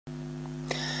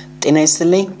ጤና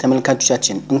ይስጥልኝ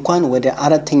ተመልካቾቻችን እንኳን ወደ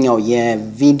አራተኛው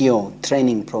የቪዲዮ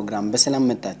ትሬኒንግ ፕሮግራም በሰላም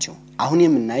መጣችሁ። አሁን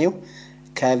የምናየው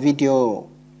ከቪዲዮ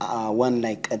 1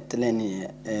 ላይ ቀጥለን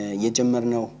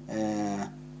የጀመርነው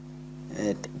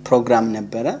ፕሮግራም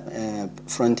ነበረ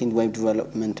ፍሮንት ኤንድ ዌብ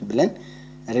ዲቨሎፕመንት ብለን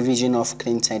ሪቪዥን ኦፍ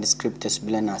ክላይንት ሳይድ ስክሪፕትስ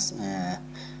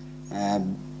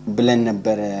ብለን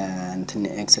ነበር እንትን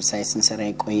ኤክሰርሳይዝ እንሰራ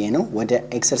የቆየ ነው። ወደ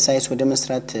ኤክሰርሳይዝ ወደ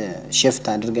መስራት shift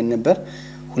አድርገን ነበር።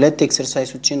 ሁለት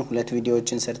ኤክሰርሳይዞችን ሁለት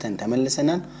ቪዲዮዎችን ሰርተን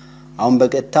ተመልሰናል። አሁን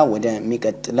በቀጥታ ወደ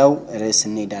የሚቀጥለው ርዕስ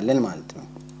እንሄዳለን ማለት ነው።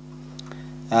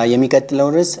 የሚቀጥለው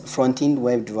ርዕስ ፍሮንት ኤንድ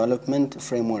ዌብ ዲቨሎፕመንት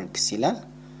ፍሬምወርክስ ይላል።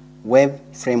 ዌብ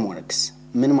ፍሬምወርክስ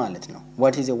ምን ማለት ነው?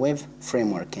 What is a web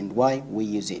framework and why we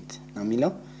use it? ነው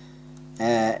የሚለው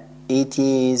it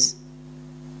is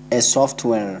a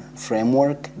software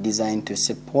framework designed to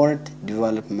support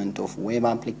development of web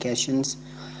applications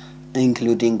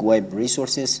including web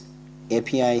resources,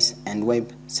 APIs and web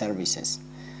services.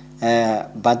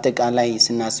 በአጠቃላይ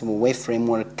ስናስበው ዌብ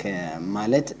ፍሬምወርክ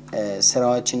ማለት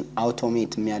ስራዎችን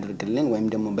አውቶሜት የሚያደርግልን ወይም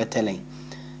ደግሞ በተለይ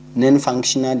ነን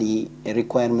ፋንክሽናል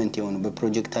ሪኳየርመንት የሆኑ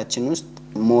በፕሮጀክታችን ውስጥ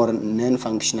ሞር ነን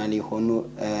ፋንክሽናል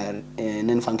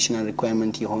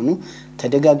ሪኳየርመንት የሆኑ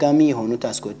ተደጋጋሚ የሆኑ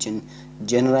ታስኮችን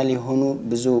ጀነራል የሆኑ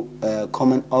ብዙ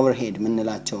ኮመን ኦቨርሄድ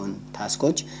ምንላቸውን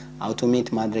ታስኮች አውቶሜት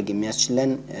ማድረግ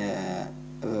የሚያስችለን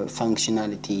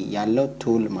ፋንክሽናሊቲ ያለው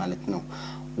ቱል ማለት ነው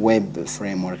ዌብ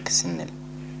ፍሬምወርክ ስንል።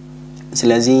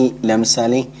 ስለዚህ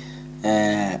ለምሳሌ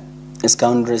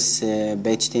እስካሁን ድረስ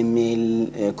በኤችቲኤምኤል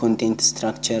ኮንቴንት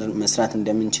ስትራክቸር መስራት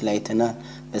እንደምንችል አይተናል።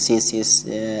 በሲኤስኤስ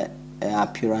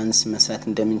አፒራንስ መስራት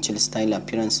እንደምንችል ስታይል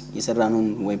አፒራንስ የሰራነውን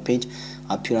ዌብ ፔጅ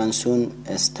አፒራንሱን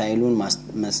ስታይሉን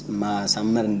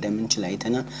ማሳመር እንደምንችል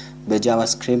አይተናል።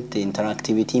 በጃቫስክሪፕት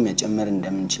ኢንተራክቲቪቲ መጨመር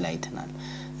እንደምንችል አይተናል።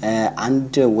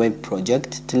 አንድ ዌብ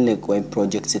ፕሮጀክት ትልቅ ዌብ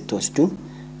ፕሮጀክት ስትወስዱ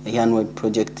ያን ዌብ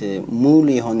ፕሮጀክት ሙሉ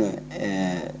የሆነ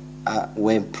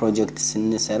ዌብ ፕሮጀክት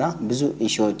ስንሰራ ብዙ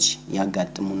ኢሹዎች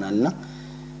ያጋጥሙናልና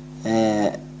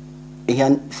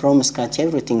ያን from scratch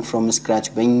everything from scratch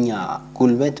በእኛ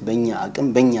ጉልበት በእኛ አቅም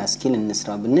በእኛ ስኪል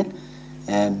እንስራ ብንል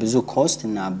ብዙ ኮስት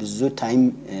እና ብዙ ታይም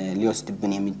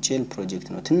ሊወስድብን የሚችል ፕሮጀክት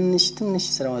ነው። ትንሽ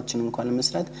ስራዎችን እንኳን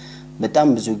ለመስራት በጣም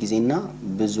ብዙ ጊዜና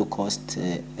ብዙ ኮስት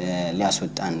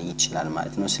ሊያስወጣን ይችላል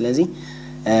ማለት ነው። ስለዚህ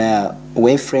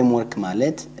ዌብ ፍሬምወርክ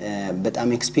ማለት በጣም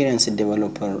ኤክስፒሪየንስ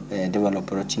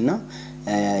ዴቨሎፐሮች እና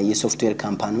የሶፍትዌር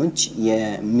ካምፓኒዎች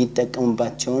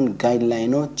የሚጠቀሙባቸውን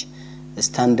ጋይድላይኖች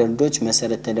ስታንዳርዶች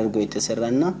መሰረት ተደርገው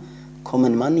የተሰራና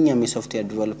ኮመን ማንኛውም የሶፍትዌር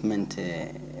ዴቨሎፕመንት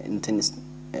እንትን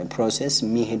ፕሮሰስ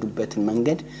የሚሄዱበትን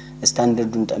መንገድ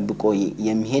ስታንዳርዱን ጠብቆ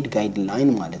የሚሄድ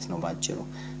ጋይድላይን ማለት ነው ባጭሩ።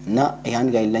 እና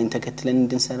ያን ጋይድላይን ተከትለን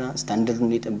እንድንሰራ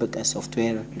ስታንዳርዱን የጠበቀ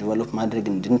ሶፍትዌር ዴቨሎፕ ማድረግ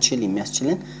እንድንችል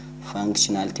የሚያስችለን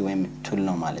ፋንክሽናሊቲ ወይም ቱል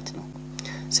ነው ማለት ነው።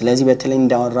 ስለዚህ በተለይ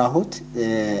እንዳወራሁት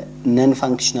ነን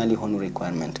ፋንክሽናል የሆኑ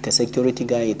ሪኳየርመንት ከሴኩሪቲ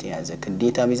ጋር የተያያዘ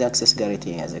ከዴታቤዝ አክሰስ ጋር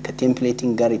የተያያዘ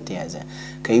ከቴምፕሌቲንግ ጋር የተያያዘ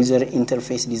ከዩዘር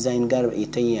ኢንተርፌስ ዲዛይን ጋር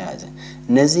የተያያዘ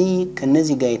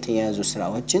ከነዚህ ጋር የተያያዙ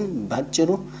ስራዎችን ባጭሩ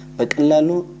በቀላሉ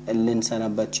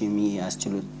ልንሰራባቸው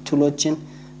የሚያስችሉ ቱሎችን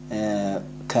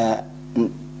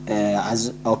as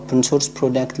open source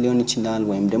product ሊሆን ይችላል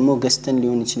ወይም ደግሞ ገስተን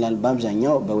ሊሆን ይችላል።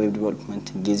 በአብዛኛው በዌብ ዲቨሎፕመንት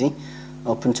ጊዜ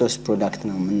open source product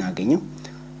ነው የምናገኘው።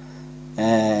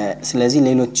 ስለዚህ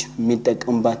ሌሎች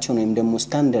የሚጠቀሙባቸው ወይም ደግሞ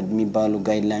ስታንዳርድ የሚባሉ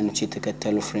ጋይድላይኖች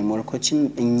የተከተሉ ፍሬምወርኮችን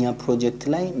እኛ ፕሮጀክት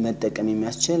ላይ መጠቀም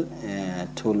የሚያስችል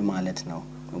ቱል ማለት ነው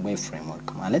ዌብ ፍሬምወርክ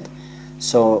ማለት።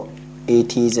 So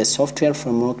it is a software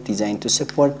framework designed to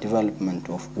support development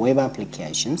of web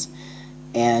applications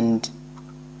and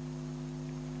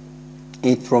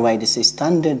it provides a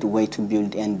standard way to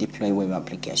build and deploy web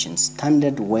applications.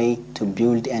 Standard way to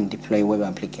build and deploy web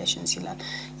applications ይላል።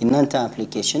 እናንተ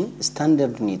አፕሊኬሽን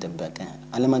ስታንዳርዱን የጠበቀ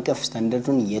ዓለም አቀፍ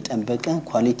ስታንዳርዱን የጠበቀ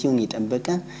ኳሊቲውን የጠበቀ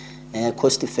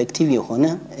ኮስት ኢፌክቲቭ የሆነ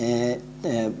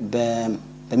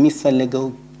በሚፈልገው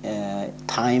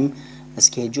ታይም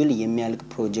ስኬጁል የሚያልቅ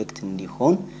ፕሮጀክት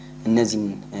እንዲሆን እነዚህን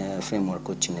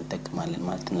ፍሬምወርኮችን እንጠቀማለን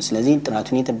ማለት ነው። ስለዚህ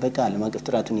ጥራቱን የጠበቀ ዓለም አቀፍ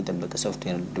ጥራቱን የጠበቀ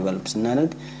ሶፍትዌር ዲቨሎፕ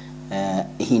ስናደርግ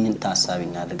ይሄንን ታሳቢ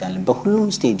እናደርጋለን። በሁሉም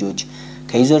ስቴጆች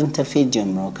ከዩዘር ኢንተርፌስ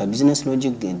ጀምሮ ከቢዝነስ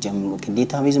ሎጂክ ጀምሮ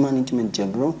ከዴታቤዝ ማኔጅመንት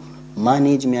ጀምሮ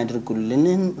ማኔጅ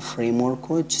የሚያደርጉልንን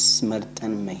ፍሬምወርኮች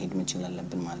መርጠን መሄድ መቻል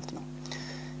አለብን ማለት ነው።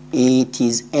 It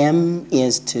is aim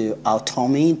is to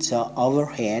automate the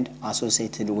overhead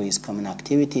associated with common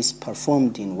activities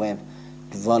performed in web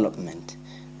development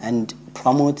and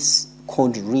promotes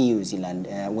code reuse ይላል።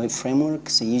 Web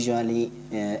frameworks usually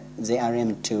they are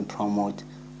aimed to promote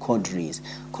code reuse.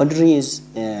 Code reuse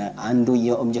አንዱ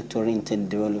የኦብጀክት ኦሪየንትድ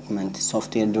ዴቨሎፕመንት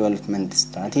ሶፍትዌር ዴቨሎፕመንት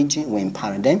ስትራቴጂ ወይም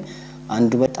ፓራዳይም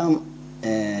አንዱ በጣም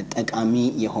ጠቃሚ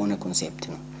የሆነ ኮንሴፕት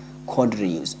ነው ኮድ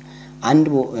ሪዩዝ አንድ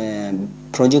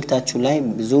ፕሮጀክታችሁ ላይ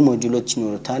ብዙ ሞጁሎች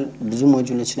ይኖሩታል ብዙ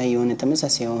ሞጁሎች ላይ የሆነ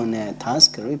ተመሳሳይ የሆነ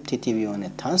ታስክ ሪፒቲቲቭ የሆነ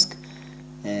ታስክ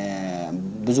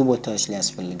ብዙ ቦታዎች ላይ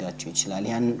ያስፈልጋችሁ ይችላል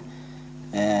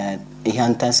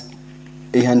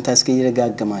ያን ታስክ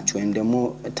ይደጋገማችሁ ወይም ደግሞ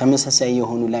ተመሳሳይ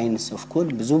የሆኑ ላይንስ ኦፍ ኮድ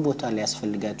ብዙ ቦታ ላይ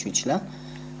ያስፈልጋችሁ ይችላል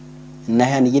እና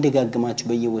ያን ይደጋገማችሁ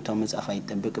በየቦታው መጻፍ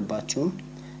አይጠበቅባችሁም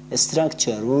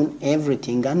ስትራክቸሩን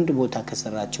ኤቭሪቲንግ አንድ ቦታ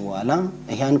ከሰራችሁ በኋላ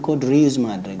ያን ኮድ ሪዩዝ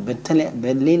ማድረግ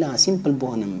በሌላ ሲምፕል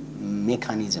በሆነ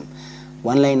ሜካኒዝም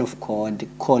one line of code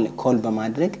call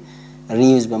በማድረግ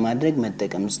ሪዩዝ በማድረግ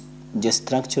መጠቀም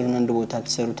ስትራክቸሩን አንድ ቦታ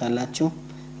ተሰሩታላችሁ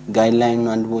ጋይድላይኑን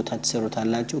አንድ ቦታ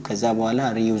ተሰሩታላችሁ ከዛ በኋላ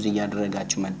ሪዩዝ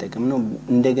ያደረጋችሁ መጠቀም ነው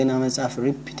እንደገና መጻፍ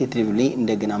ሪፒቲቲቭሊ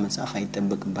እንደገና መጻፍ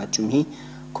አይጠበቅባችሁም ይሄ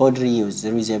ኮድ ሪዩዝ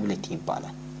ሪዩዛቢሊቲ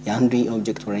ይባላል ያንዱ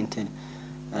ኦብጀክት ኦሪየንትድ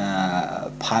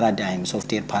paradigm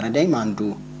software paradigm አንዱ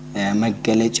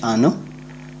መገለጫ ነው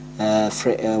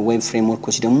ዌብ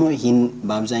ፍሬምወርኮች ደግሞ ይሄን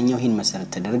በአብዛኛው ይሄን መሰረት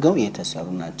ተደርገው የተሰሩ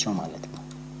ናቸው ማለት ነው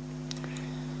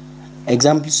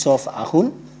examples of አሁን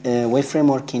ዌብ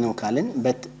ፍሬምወርክ ነው ካልን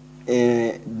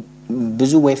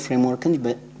ብዙ ዌብ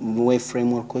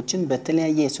ፍሬምወርኮችን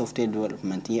በተለያየ ሶፍትዌር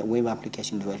ዴቨሎፕመንት የዌብ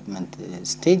አፕሊኬሽን ዴቨሎፕመንት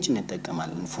ስቴጅ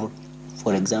እንጠቀማለን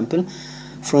for example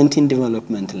front end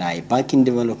development ላይ back end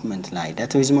development ላይ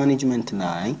database management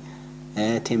ላይ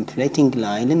templating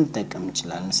ላይ ልንጠቀም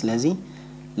እንችላለን ስለዚህ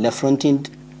ለፍሮንት ኤንድ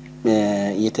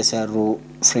የተሰሩ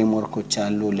ፍሬምወርኮች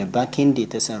አሉ ለባክ ኤንድ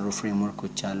የተሰሩ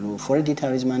ፍሬምወርኮች አሉ for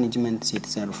database management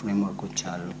የተሰሩ ፍሬምወርኮች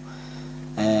አሉ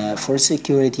for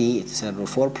security የተሰሩ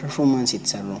for performance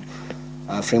የተሰሩ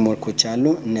ፍሬምወርኮች አሉ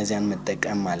እነዚያን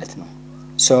መጠቀም ማለት ነው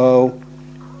so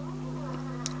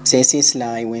CSS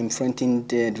ላይ ወይም front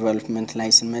end development ላይ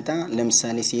ስንመጣ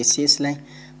ለምሳሌ CSS ላይ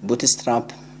bootstrap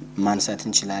ማንሳት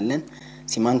እንችላለን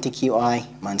semantic UI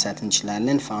ማንሳት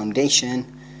እንችላለን foundation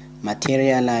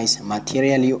materialize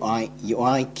material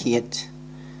UI kit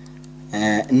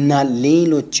እና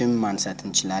ሌሎችም ማንሳት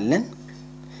እንችላለን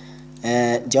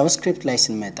JavaScript ላይ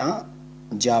ስንመጣ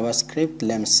JavaScript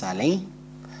ለምሳሌ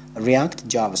React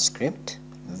JavaScript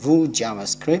Vue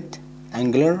JavaScript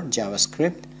Angular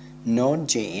JavaScript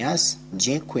Node.js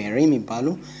jQuery የሚባሉ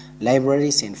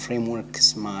libraries and frameworks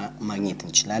ማግኘት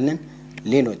እንችላለን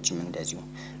ሌሎችም እንደዚሁ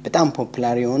በጣም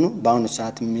ፖፑላር የሆኑ በአሁኑ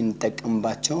ሰዓት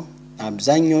የምንጠቀምባቸው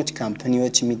አብዛኞቹ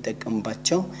ካምፓኒዎች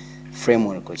የሚጠቀሙባቸው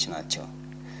ፍሬምወርኮች ናቸው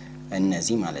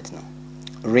እነዚህ ማለት ነው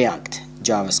React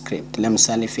JavaScript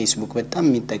ለምሳሌ Facebook በጣም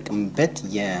የሚጠቀምበት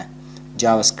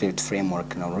የJavaScript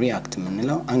ፍሬምወርክ ነው React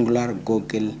የምንለው Angular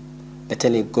Google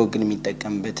በተለይ Google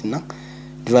የሚጠቀምበትና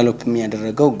ዲቨሎፕ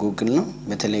የሚያደርገው Google ነው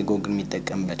በተለይ Google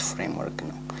የሚጠቀምበት ፍሬምወርክ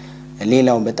ነው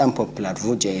ሌላው በጣም ፖፑላር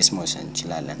Vue.js መውሰድ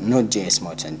እንችላለን Node.js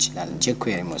መውሰድ እንችላለን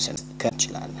jQuery መውሰድ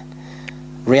እንችላለን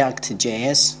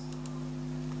React.js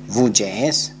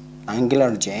Vue.js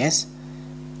Angular.js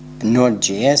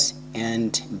Node.js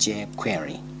and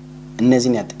jQuery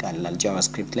እነዚህን ያጠቃልላል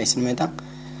JavaScript ላይ ስንመጣ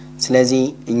ስለዚህ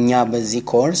እኛ በዚህ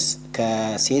ኮርስ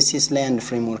ከCSS ላይ አንድ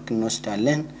ፍሬምወርክ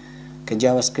እንወስዳለን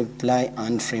ከJavaScript ላይ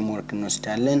አንድ ፍሬምወርክ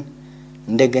እንወስዳለን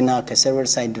እንደገና ከሰርቨር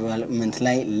ሳይድ ዴቨሎፕመንት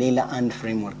ላይ ሌላ አንድ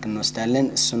ፍሬምወርክ እንወስዳለን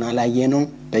እሱን አላየነው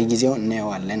በጊዜው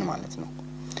እናየዋለን ማለት ነው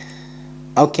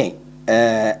ኦኬ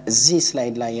እዚህ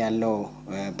ስላይድ ላይ ያለው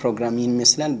ፕሮግራሚንግ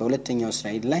ይመስላል በሁለተኛው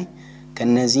ስላይድ ላይ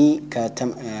ከነዚህ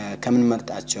ከምን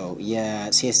መርጣቸው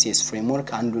የCSS ፍሬምወርክ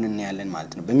አንዱን እናያለን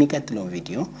ማለት ነው በሚቀጥለው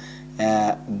ቪዲዮ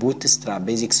bootstrap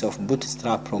basics of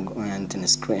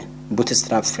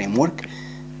bootstrap framework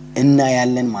እና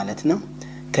ያለን ማለት ነው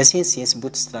ከCSS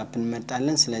bootstrap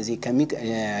እንመጣለን ስለዚህ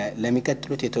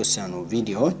ለሚቀጥሉት የተወሰኑ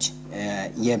ቪዲዮዎች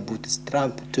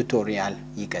የbootstrap ቱቶሪያል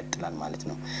ይቀጥላል ማለት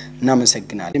ነው እና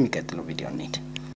መሰግናለን የሚቀጥለው ቪዲዮ እንሂድ